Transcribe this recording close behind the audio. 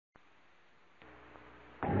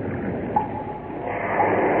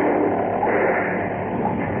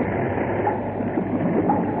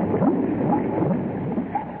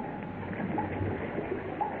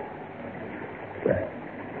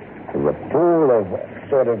pool of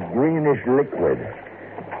sort of greenish liquid.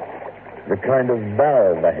 The kind of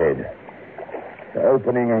valve ahead.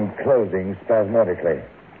 Opening and closing spasmodically.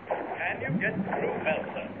 Can you get through,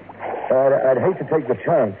 Ellison? I'd hate to take the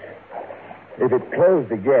chance. If it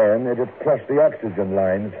closed again, it'd crush the oxygen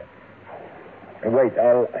lines. Wait,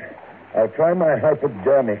 I'll try my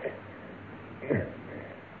hypodermic.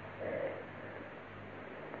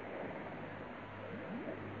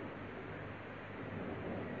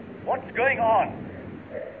 What's going on?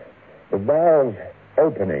 The valve's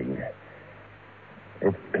opening.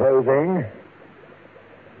 It's closing.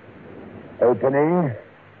 Opening.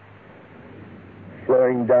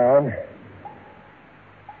 Slowing down.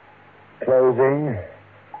 Closing.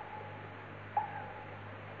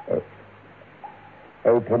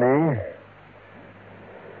 Opening.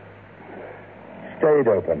 Stayed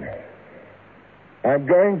open. I'm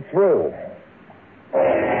going through.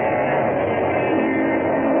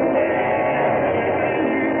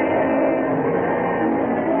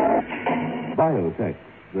 Biotech,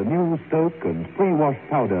 the new soak and pre-wash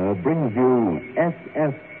powder, brings you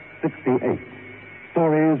SF68.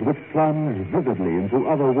 Stories which plunge vividly into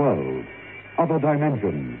other worlds, other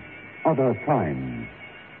dimensions, other times.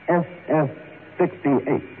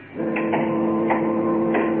 SF68.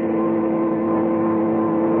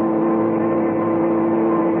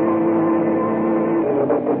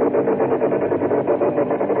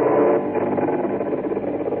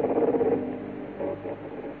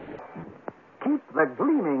 The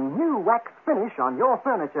gleaming new wax finish on your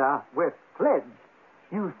furniture with Pledge.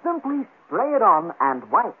 You simply spray it on and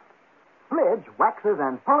wipe. Pledge waxes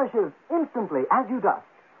and polishes instantly as you dust.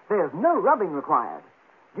 There's no rubbing required.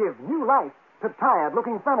 Give new life to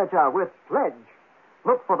tired-looking furniture with Pledge.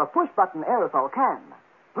 Look for the push-button aerosol can.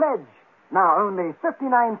 Pledge, now only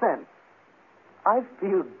 59 cents. I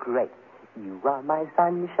feel great. You are my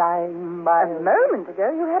sunshine, my... A moment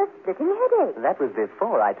ago, you had a sticking headache. That was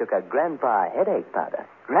before I took a Grandpa headache powder.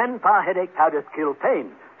 Grandpa headache powders kill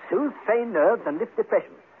pain, soothe strained nerves, and lift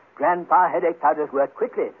depression. Grandpa headache powders work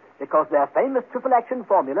quickly because their famous triple-action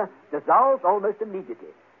formula dissolves almost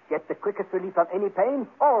immediately. Get the quickest relief from any pain,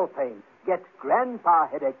 all pain. Get Grandpa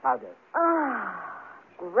headache powder. Ah,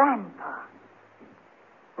 Grandpa.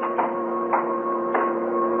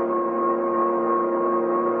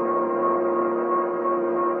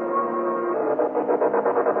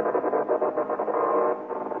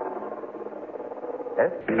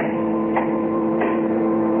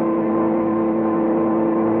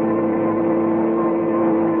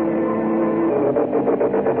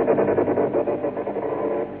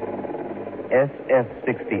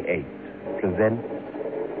 SF68 presents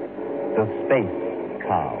The Space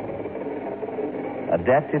Cow.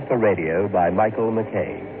 Adapted for radio by Michael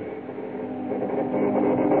McCabe.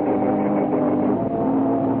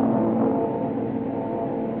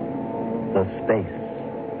 The Space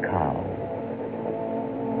Cow.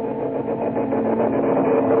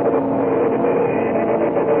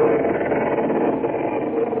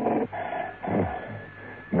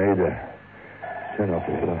 Maida, send off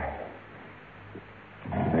the floor.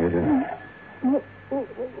 Maida.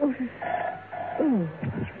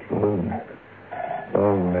 It's flown.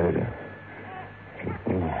 Oh, Maida. Oh,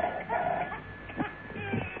 no.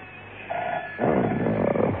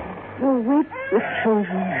 Oh, wait the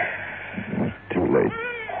children. It's too late.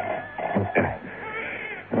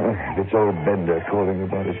 It's old Bender calling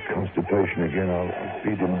about his constipation again. I'll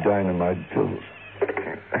feed him dynamite pills.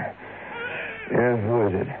 Yeah, who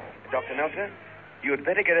is it? Dr. Nelson, you had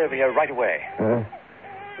better get over here right away.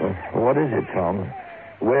 What is it, Tom?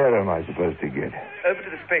 Where am I supposed to get? Over to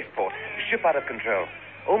the spaceport. Ship out of control.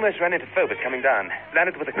 Almost ran into Phobos coming down.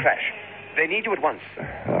 Landed with a crash. They need you at once.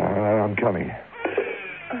 I'm coming.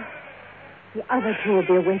 The other two will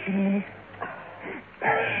be awake in a minute.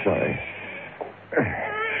 Sorry.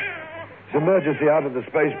 It's emergency out of the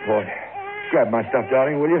spaceport. Grab my stuff,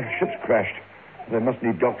 darling, will you? Ship's crashed. They must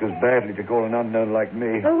need doctors badly to call an unknown like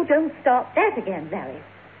me. Oh, don't start that again, Larry.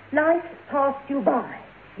 Life passed you by.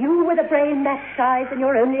 You with a brain that size and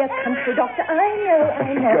you're only a country doctor.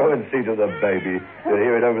 I know. Go and see to the baby. You'll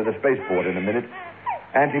hear it over to the spaceport in a minute.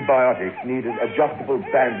 Antibiotics, needed adjustable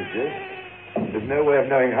bandages. There's no way of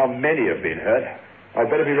knowing how many have been hurt. I'd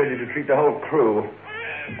better be ready to treat the whole crew.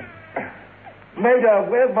 Maida,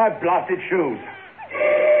 where's my blasted shoes?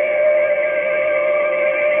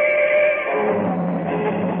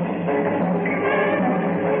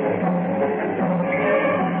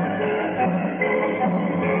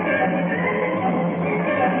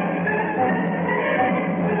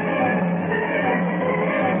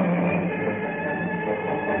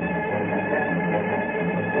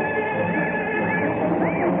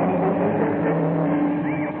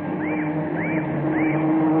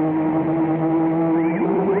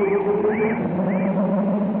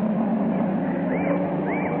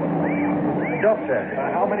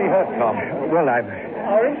 Tom? Well,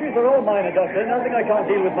 Our injuries are all minor, Doctor. Nothing I can't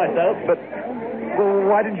deal with myself. But, well,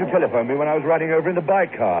 why didn't you telephone me when I was riding over in the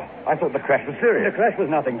bike car? I thought the crash was serious. The crash was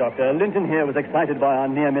nothing, Doctor. Linton here was excited by our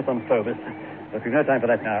near miss on Phobos. But we've no time for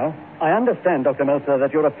that now. I understand, Dr. Meltzer,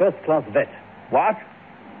 that you're a first-class vet. What?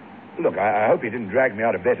 Look, I hope you didn't drag me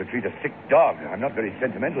out of bed to treat a sick dog. I'm not very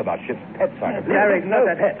sentimental about ship's pets, I know. Larry, no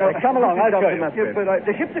pets. Come along, I'll show you. Musgrave.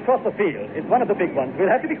 The ship's across the field. It's one of the big ones. We'll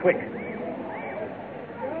have to be quick.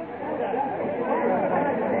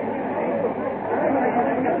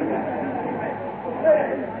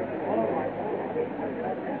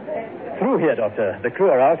 Through here, Doctor. The crew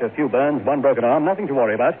are out. A few burns, one broken arm. Nothing to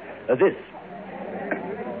worry about. This is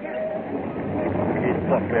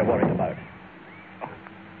what we're worried about.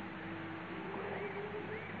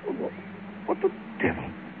 What the devil?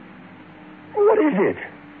 What is it?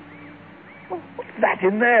 What's that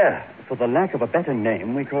in there? For the lack of a better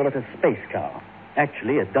name, we call it a space car.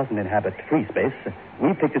 Actually, it doesn't inhabit free space.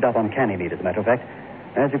 We picked it up on Ganymede, as a matter of fact.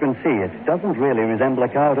 As you can see, it doesn't really resemble a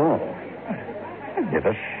car at all. I've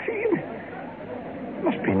never seen it. It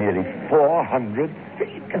must be nearly 400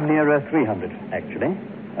 feet. Nearer 300, actually.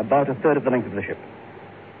 About a third of the length of the ship.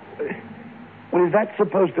 Well, is that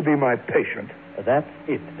supposed to be my patient? That's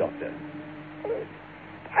it, Doctor.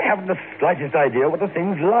 I haven't the slightest idea what the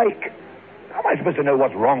thing's like. How am I supposed to know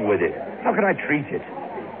what's wrong with it? How can I treat it?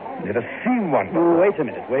 Never seen one before. Wait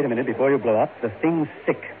a minute before you blow up. The thing's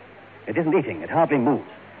sick. It isn't eating. It hardly moves.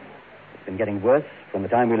 It's been getting worse from the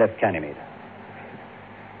time we left Ganymede.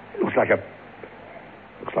 It looks like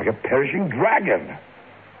a perishing dragon.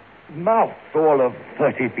 Mouth all of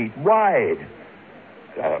 30 feet wide.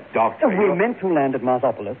 Doctor, we meant to land at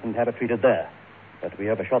Marsopolis and have it treated there. But we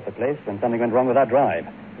overshot the place when something went wrong with our drive.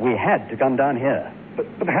 We had to come down here.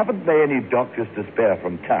 But haven't they any doctors to spare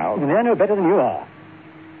from town? They're no better than you are.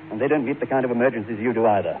 And they don't meet the kind of emergencies you do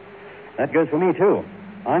either. That goes for me, too.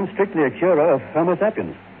 I'm strictly a curer of Homo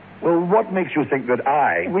sapiens. Well, what makes you think that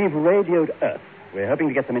We've radioed Earth. We're hoping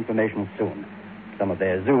to get some information soon. Some of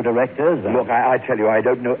their zoo directors... Look, I tell you, I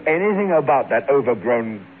don't know anything about that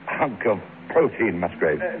overgrown hunk of protein,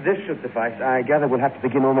 Musgrave. This should suffice. I gather we'll have to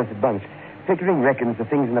begin almost at once. Pickering reckons the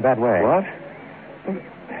thing's in a bad way. What?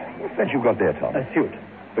 What's that you got there, Tom? A suit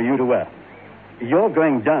for you to wear. You're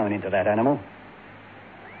going down into that animal.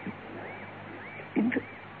 Into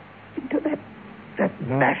that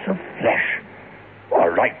mass of flesh. All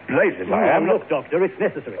right, blazes, I am. Look, Doctor, it's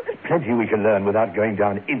necessary. There's plenty we can learn without going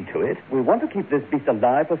down into it. We want to keep this beast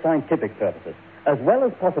alive for scientific purposes, as well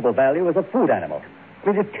as possible value as a food animal.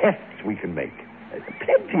 With the tests we can make. There's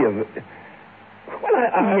plenty of... Well,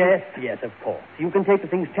 Yes, of course. You can take the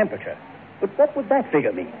thing's temperature. But what would that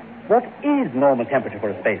figure mean? What is normal temperature for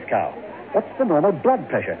a space cow? What's the normal blood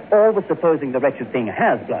pressure? Always supposing the wretched thing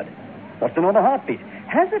has blood. What's the normal heartbeat?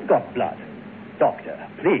 Has it got blood? Doctor,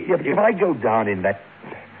 please. Yeah, but if I go down in that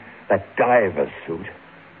diver's suit,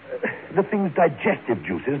 the thing's digestive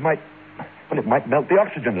juices might melt the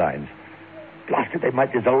oxygen lines. Blasted, they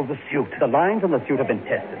might dissolve the suit. The lines on the suit have been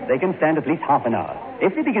tested. They can stand at least half an hour.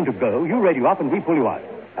 If they begin to go, you radio up and we pull you out.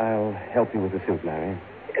 I'll help you with the suit, Larry.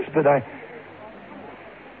 Yes, but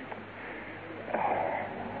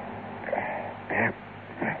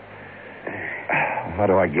how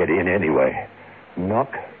do I get in anyway?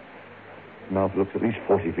 Knock. Mouth looks at least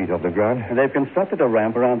 40 feet off the ground. They've constructed a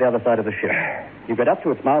ramp around the other side of the ship. You get up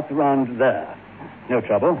to its mouth around there. No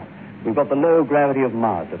trouble. We've got the low gravity of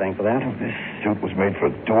Mars to thank for that. This suit was made for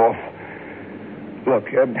a dwarf. Look,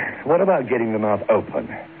 what about getting the mouth open?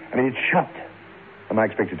 I mean, it's shut. Am I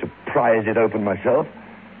expected to prise it open myself?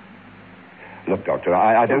 Look, Doctor,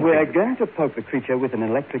 I don't We're going to poke the creature with an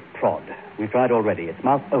electric prod. We've tried already. Its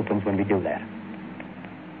mouth opens when we do that.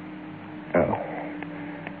 Oh.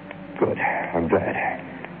 Good. I'm glad.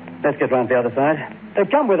 Let's get round the other side.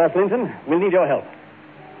 Come with us, Linton. We'll need your help.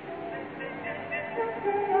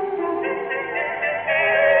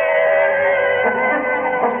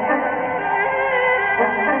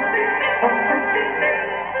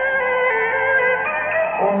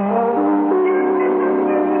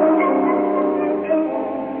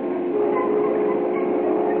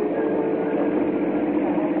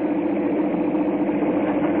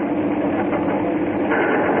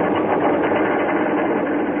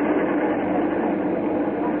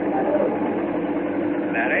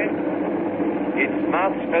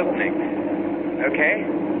 Opening. Okay?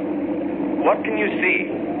 What can you see?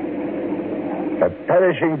 A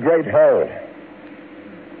perishing great hole.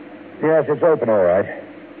 Yes, it's open, all right.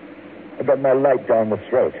 I've got my light down the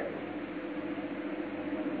throat.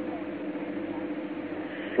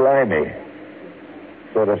 Slimy.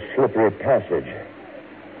 Sort of slippery passage.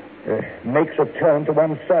 makes a turn to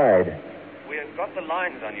one side. We've got the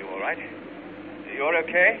lines on you, all right? You're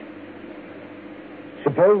okay?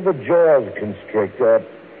 Suppose the jaws constrict.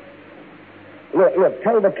 Look,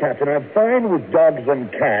 tell the captain I'm fine with dogs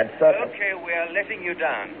and cats. Okay, we're letting you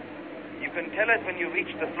down. You can tell us when you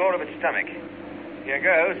reach the floor of its stomach. Here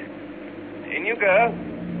goes. In you go.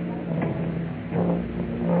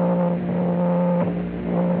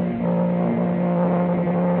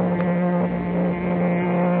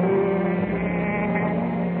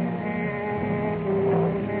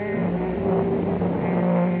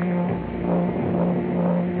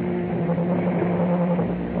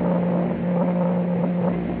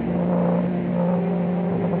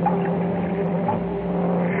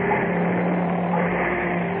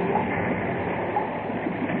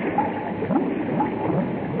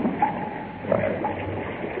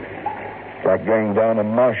 Like going down a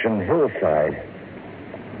Martian hillside.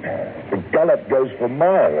 The gallop goes for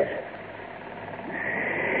miles.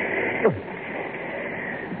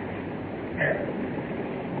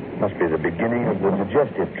 Must be the beginning of the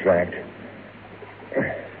digestive tract.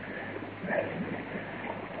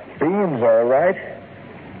 Beam's all right.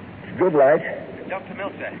 It's good light. Dr.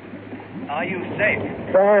 Milster, are you safe?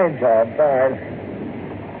 Fine, Tom, fine.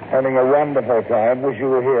 Having a wonderful time. Wish you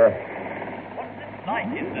were here. What's this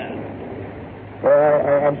light in there?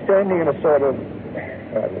 Well, I'm standing in a sort of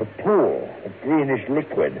a pool of greenish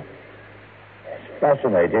liquid. It's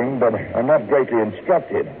fascinating, but I'm not greatly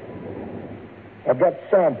instructed. I've got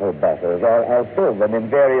sample buffers. I'll fill them in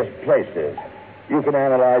various places. You can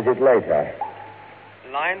analyze it later.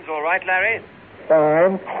 Lines all right, Larry?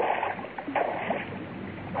 Fine.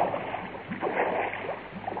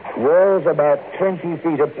 Walls about 20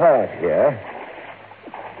 feet apart here.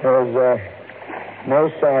 There's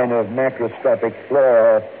no sign of macroscopic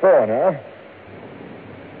flora or fauna.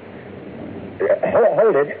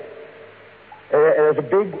 Hold it. There's a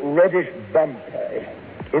big reddish bump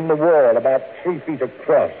in the wall about 3 feet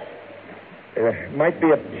across. Might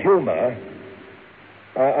be a tumor.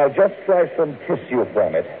 I'll just slice some tissue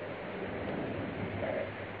from it.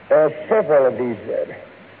 There are several of these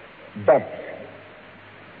bumps.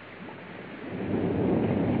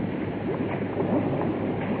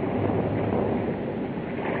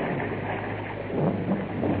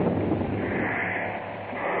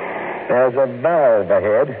 There's a valve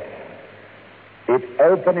ahead. It's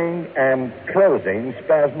opening and closing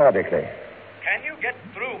spasmodically. Can you get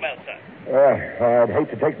through, Meltzer? I'd hate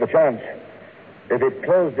to take the chance. If it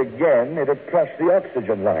closed again, it'd crush the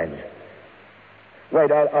oxygen lines.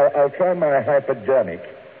 Wait, I'll try my hypodermic.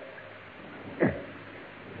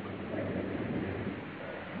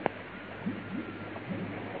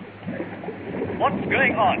 What's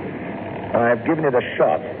going on? I've given it a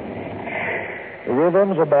shot. The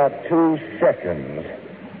rhythm's about 2 seconds.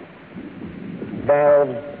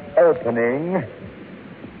 Valve's opening.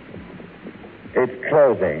 It's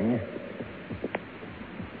closing.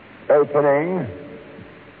 Opening.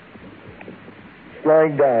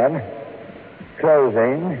 Slowing down.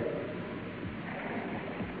 Closing.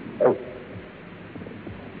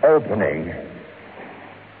 Opening.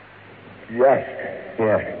 Just.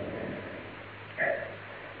 Yeah.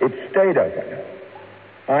 It stayed open.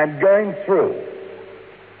 I'm going through.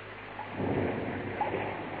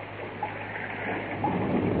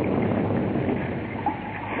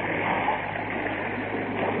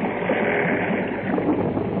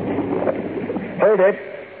 Hold it.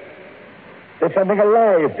 There's something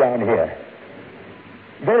alive down here.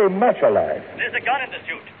 Very much alive. There's a gun in the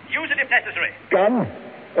suit. Use it if necessary. Gun?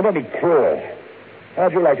 Oh, don't be cruel.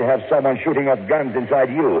 How'd you like to have someone shooting off guns inside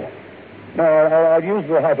you? No, I'll use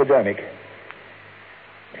the hypodermic.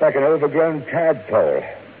 It's like an overgrown tadpole.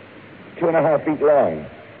 2.5 feet long.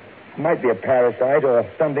 Might be a parasite or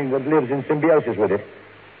something that lives in symbiosis with it.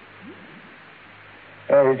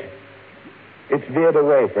 It's veered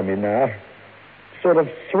away from me now. Sort of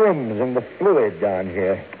swims in the fluid down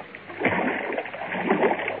here.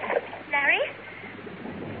 Larry?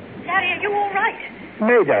 Larry, are you all right?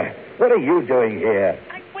 Maida, what are you doing here?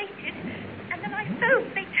 I waited, and then I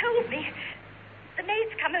phoned. They told me. The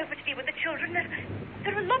maid's come over to be with the children.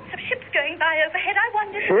 There are lots of ships going by overhead. I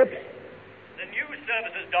wondered... Ships? The news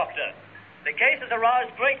services, Doctor. The case has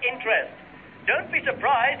aroused great interest. Don't be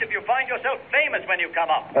surprised if you find yourself famous when you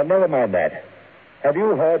come up. Never mind that. Have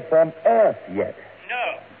you heard from Earth yet?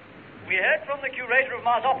 No. We heard from the curator of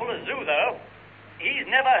Marsopolis Zoo, though. He's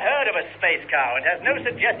never heard of a space cow and has no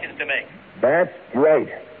suggestions to make. That's great.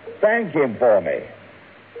 Thank him for me.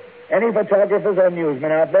 Any photographers or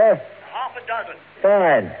newsmen out there? Half a dozen.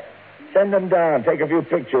 Fine. Send them down. Take a few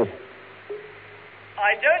pictures.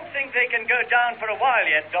 I don't think they can go down for a while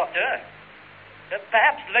yet, Doctor.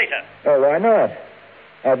 Perhaps later. Oh, why not?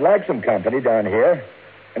 I'd like some company down here.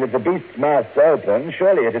 And if the beast's mouth's open,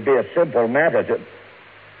 surely it'd be a simple matter to...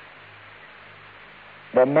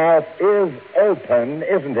 The mouth is open,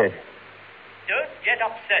 isn't it? Don't get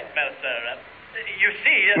upset, Melser. You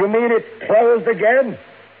see... You mean it's closed again?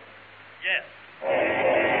 Yes.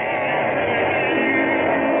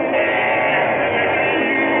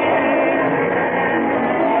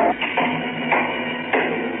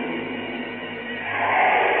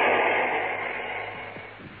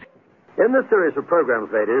 In this series of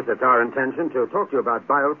programs, ladies, it's our intention to talk to you about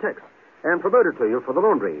Biotex and promote it to you for the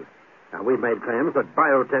laundry. Now, we've made claims that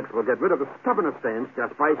Biotex will get rid of the stubbornest stains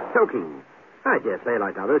just by soaking. I dare say,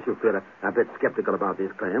 like others, you feel a bit skeptical about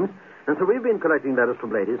these claims, and so we've been collecting letters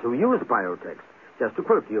from ladies who use Biotex just to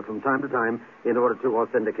quote to you from time to time in order to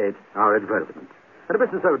authenticate our advertisement. And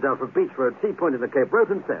Mrs. O'Duff of Beachford, Sea Point in the Cape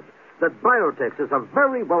wrote and said that Biotex is a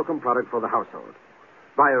very welcome product for the household.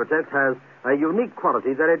 Biotex has a unique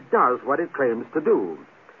quality that it does what it claims to do.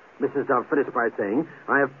 Mrs. Duff finished by saying,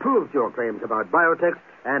 I have proved your claims about Biotex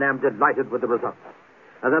and am delighted with the results.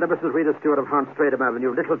 And then Mrs. Rita Stewart of Hans Stratham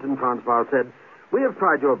Avenue, Littleton, Transvaal, said, we have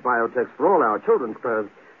tried your Biotex for all our children's clothes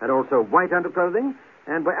and also white underclothing,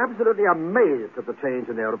 and we're absolutely amazed at the change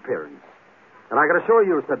in their appearance. And I can assure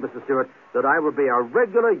you, said Mrs. Stewart, that I will be a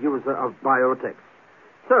regular user of Biotex.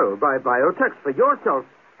 So, buy Biotex for yourself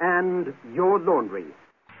and your laundry.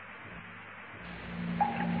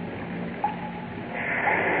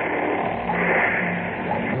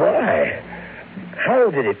 Why? How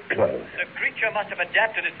did it close? The creature must have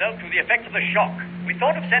adapted itself to the effects of the shock. We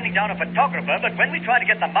thought of sending down a photographer, but when we tried to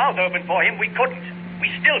get the mouth open for him, we couldn't. We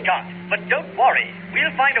still can't. But don't worry.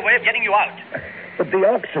 We'll find a way of getting you out. But the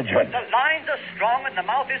oxygen... The lines are strong and the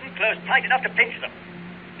mouth isn't closed tight enough to pinch them.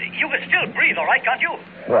 You can still breathe, all right, can't you?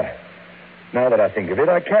 Well, now that I think of it,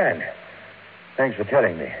 I can. Thanks for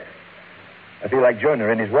telling me. I feel like Jonah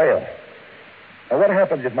in his whale. Now, what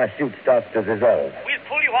happens if my suit starts to dissolve? We'll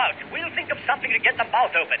pull you out. We'll think of something to get the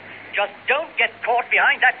mouth open. Just don't get caught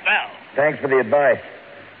behind that valve. Thanks for the advice.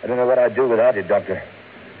 I don't know what I'd do without it, Doctor.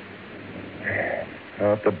 Oh,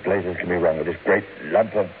 what the blazes can be wrong with this great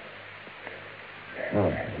lump of...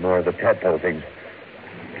 Oh, more of the tadpole things.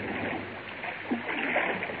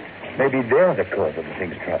 Maybe they're the cause of the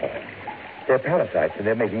thing's trouble. They're parasites and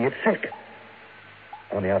they're making it sick.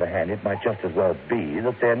 On the other hand, it might just as well be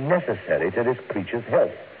that they're necessary to this creature's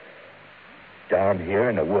health. Down here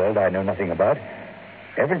in a world I know nothing about,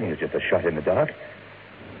 everything is just a shot in the dark.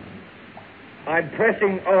 I'm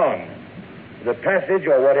pressing on. The passage,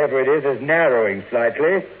 or whatever it is narrowing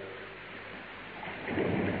slightly.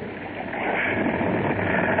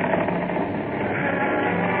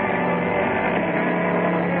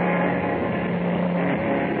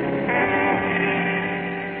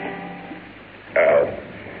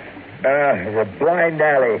 There's a blind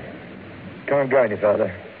alley. Can't go any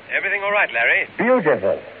further. Everything all right, Larry?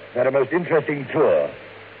 Beautiful. Had a most interesting tour.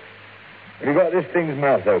 Have you got this thing's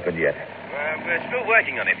mouth open yet? We're still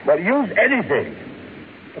working on it. Well, use anything.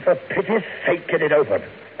 For pity's sake, get it open.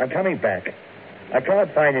 I'm coming back. I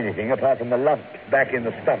can't find anything apart from the lump back in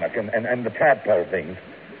the stomach and the tadpole things.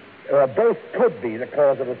 Both could be the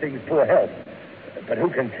cause of the thing's poor health. But who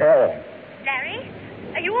can tell? Larry,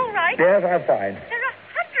 are you all right? Yes, I'm fine. There are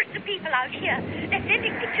hundreds of people out here. They're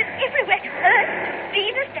sending pictures everywhere to Earth,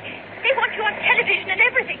 Venus. They want you on television and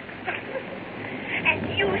everything.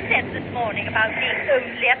 And you said this morning about being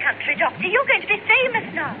only a country doctor. You're going to be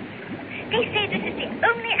famous now. They say this is the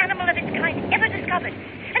only animal of its kind ever discovered.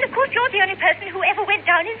 And, of course, you're the only person who ever went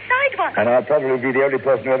down inside one. And I'll probably be the only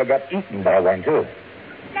person who ever got eaten by one, too.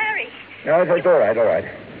 Larry. No, it's all right, all right.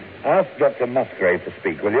 Ask Dr. Musgrave to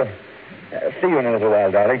speak, will you? See you in a little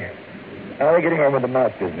while, darling. How are we getting on with the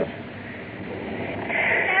mouth business?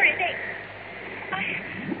 Larry,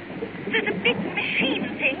 there's a big machine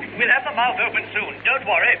thing. We'll have the mouth open soon. Don't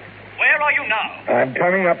worry. Where are you now? I'm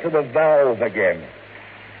coming up to the valve again.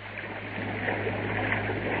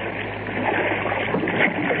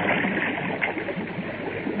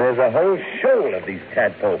 There's a whole shoal of these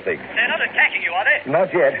tadpole things. They're not attacking you, are they?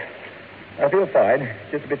 Not yet. I feel fine.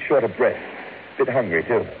 Just a bit short of breath. A bit hungry,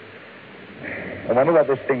 too. I wonder what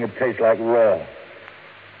this thing would taste like raw.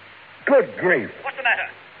 Good grief. What's the matter?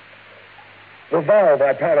 The valve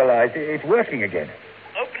I paralyzed, it's working again.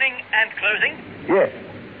 Opening and closing? Yes.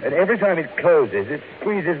 And every time it closes, it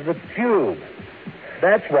squeezes the tube.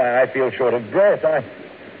 That's why I feel short of breath.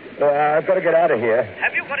 I've got to get out of here.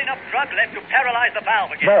 Have you got enough drug left to paralyze the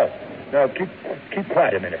valve again? No, keep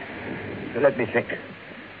quiet a minute. Let me think.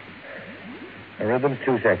 The rhythm's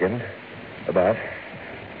 2 seconds. About.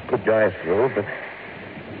 Could dive through, but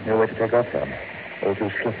nowhere to take off from. All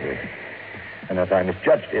too slippery. And if I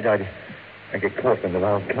misjudged it, I'd get caught when the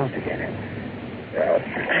valve closed again. Well,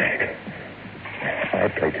 my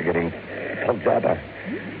plates are getting plugged up. I'm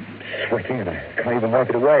sweating and I can't even wipe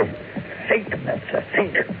it away. Sink, that's a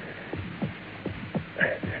sink.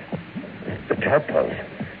 The tadpoles.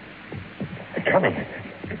 They're coming.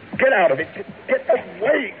 Get out of it. Get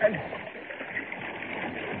away. And...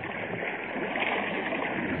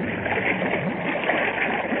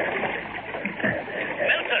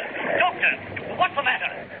 What's the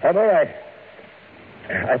matter? I'm all right.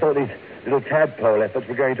 I thought these little tadpole efforts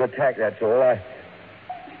were going to attack, that's all.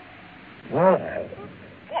 Well,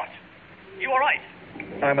 What? You all right?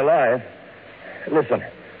 I'm alive. Listen,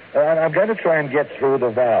 I'm going to try and get through the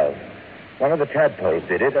valve. One of the tadpoles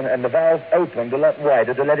did it, and the valve opened a lot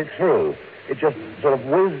wider to let it through. It just sort of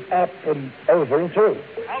whizzed up and over and through.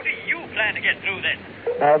 How do you plan to get through, then?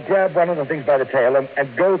 I'll grab one of the things by the tail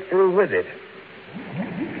and go through with it.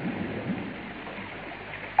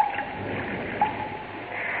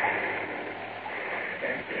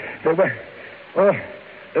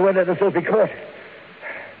 They won't let themselves be caught.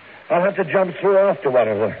 I'll have to jump through after one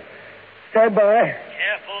of them. Stand by.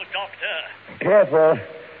 Careful, Doctor.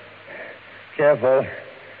 Careful.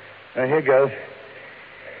 Now, here goes.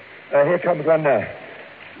 Here comes one now.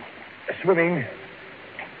 Swimming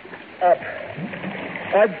up.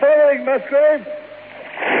 I'm following, Musgrave.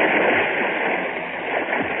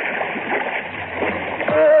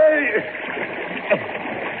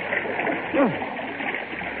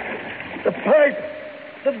 The pipe!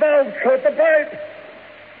 The valve caught the pipe!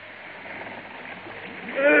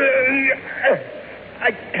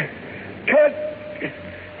 I can't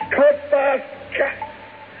fast.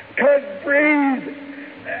 Can't breathe.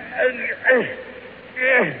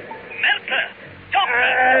 Meltzer!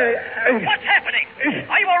 Doctor! What's happening?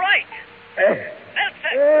 Are you all right?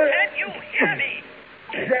 Meltzer, can you hear me?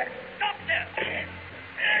 Doctor!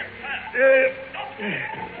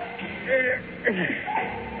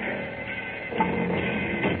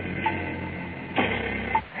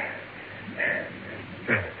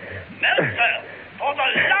 Meltzer, for the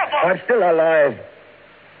love of... I'm still alive.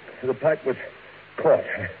 The pipe was caught.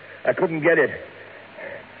 I couldn't get it.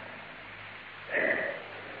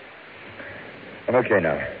 I'm okay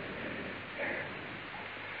now.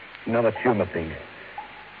 Another tumor thing.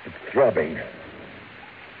 It's throbbing.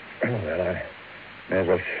 Well, I may as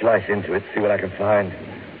well slice into it, see what I can find.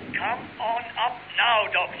 Come on up now,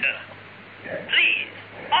 Doctor. Please,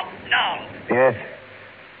 up now. Yes.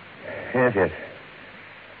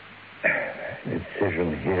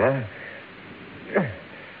 Incision here.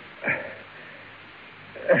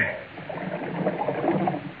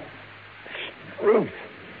 Screws.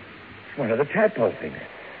 It's one of the tadpole things.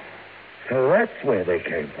 So that's where they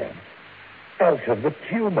came from. Out of the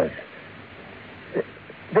tumors.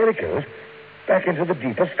 There it goes. Back into the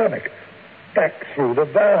deeper stomach. Back through the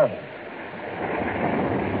valve.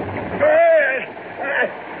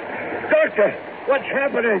 Doctor, what's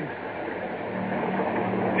happening?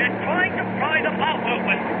 We're trying to pry the mouth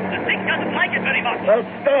open. The thing doesn't like it very much. Well,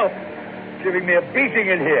 stop. It's giving me a beating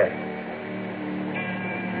in here.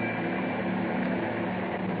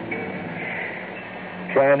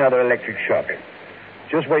 Try another electric shock.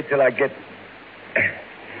 Just wait till I get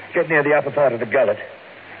near the upper part of the gullet.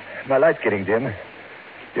 My light's getting dim.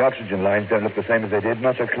 The oxygen lines don't look the same as they did.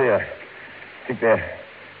 Not so clear. I think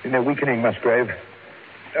they're weakening, Musgrave.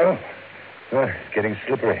 Oh, it's getting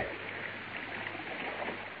slippery.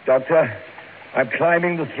 Doctor, I'm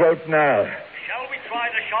climbing the throat now. Shall we try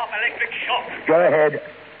the sharp electric shock? Go ahead.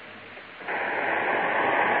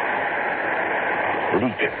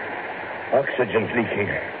 Leak. Oxygen's leaking.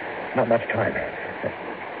 Not much time.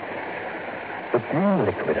 The green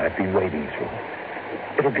liquid I've been wading through.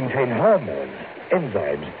 It'll contain hormones,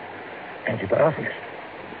 enzymes, antibiotics,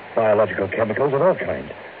 biological chemicals of all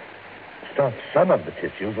kinds. Stuff some of the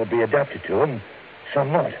tissues will be adapted to and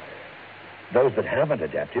some not. Those that haven't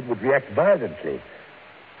adapted would react violently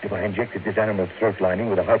if I injected this animal's throat lining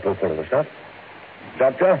with a hypo full of the stuff.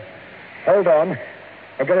 Doctor, hold on.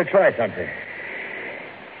 I'm going to try something.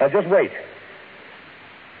 Now, just wait.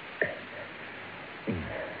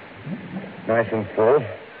 Nice and full.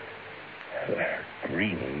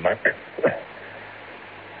 Green muck.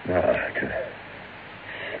 Now, to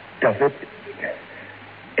stuff it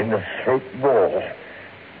in the throat wall.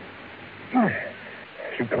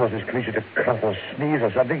 Should cause this creature to cough or sneeze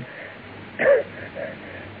or something.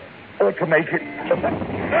 Or to make it...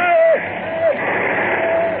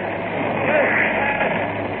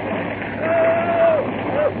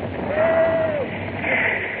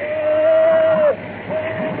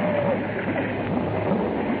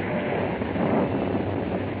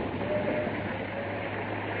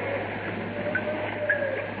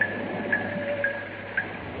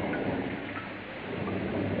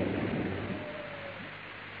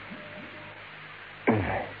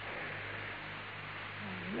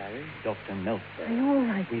 Dr. Meltzer. Are you all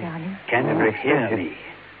right, darling? Can you hear me?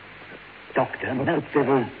 Dr.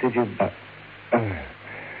 Meltzer. Did you...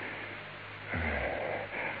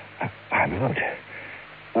 I'm out.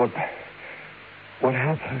 What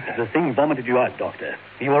happened? The thing vomited you out, Doctor.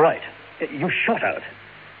 You were right. You shot out.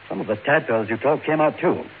 Some of the tadpoles you told came out,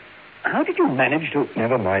 too. How did you manage to...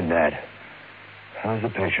 Never mind that. How's the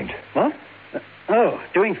patient? What?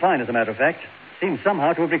 Doing fine, as a matter of fact. Seems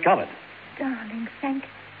somehow to have recovered. Darling, thank you.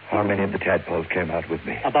 How many of the tadpoles came out with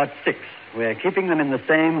me? About 6. We're keeping them in the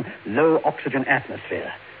same low-oxygen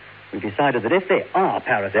atmosphere. We decided that if they are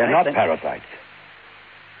parasites... They're not parasites.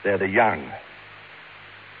 They're the young.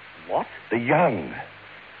 What? The young.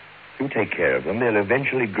 You take care of them, they'll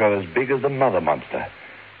eventually grow as big as the mother monster.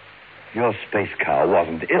 Your space cow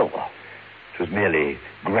wasn't ill. It was merely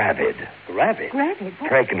gravid. Gravid? Gravid?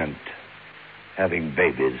 Pregnant. Having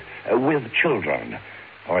babies. With children.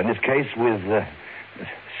 Or in this case, with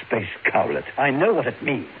space cowlet. I know what it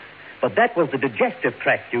means. But that was the digestive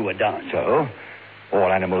tract you were down. So?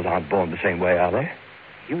 All animals aren't born the same way, are they?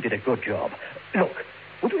 You did a good job. Look,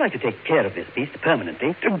 would you like to take care of this beast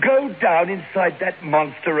permanently? To go down inside that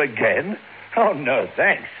monster again? Oh, no,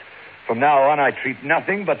 thanks. From now on, I treat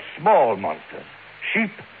nothing but small monsters.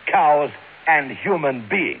 Sheep, cows, and human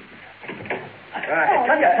beings.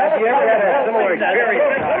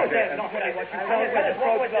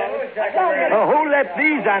 Who let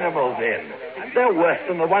these animals in? They're worse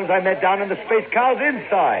than the ones I met down in the space cow's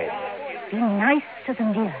inside. Be nice to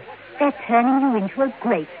them, dear. They're turning you into a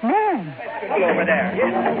great man. Over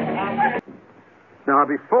there. Now,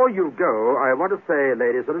 before you go, I want to say,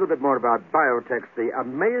 ladies, a little bit more about Biotex, the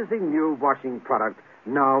amazing new washing product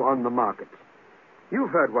now on the market.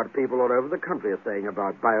 You've heard what people all over the country are saying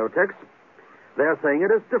about Biotex. They're saying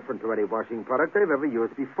it is different to any washing product they've ever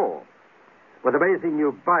used before. With amazing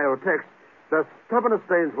new Biotex, the stubbornest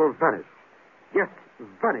stains will vanish. Yes,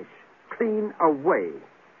 vanish. Clean away.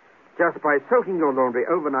 Just by soaking your laundry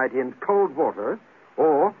overnight in cold water,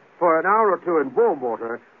 or for an hour or two in warm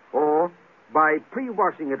water, or by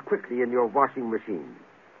pre-washing it quickly in your washing machine.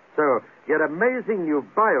 So, get amazing new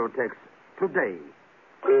Biotex today.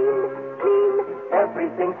 Clean, clean,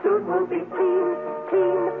 everything soon will be clean,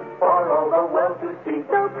 clean, for all the world to see.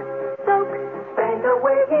 Soak, soak, stains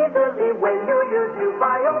away easily when you use new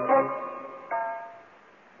Biotex.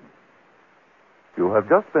 You have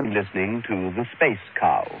just been listening to The Space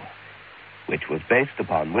Cow, which was based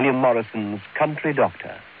upon William Morrison's Country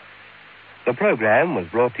Doctor. The program was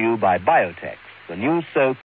brought to you by Biotex, the new soap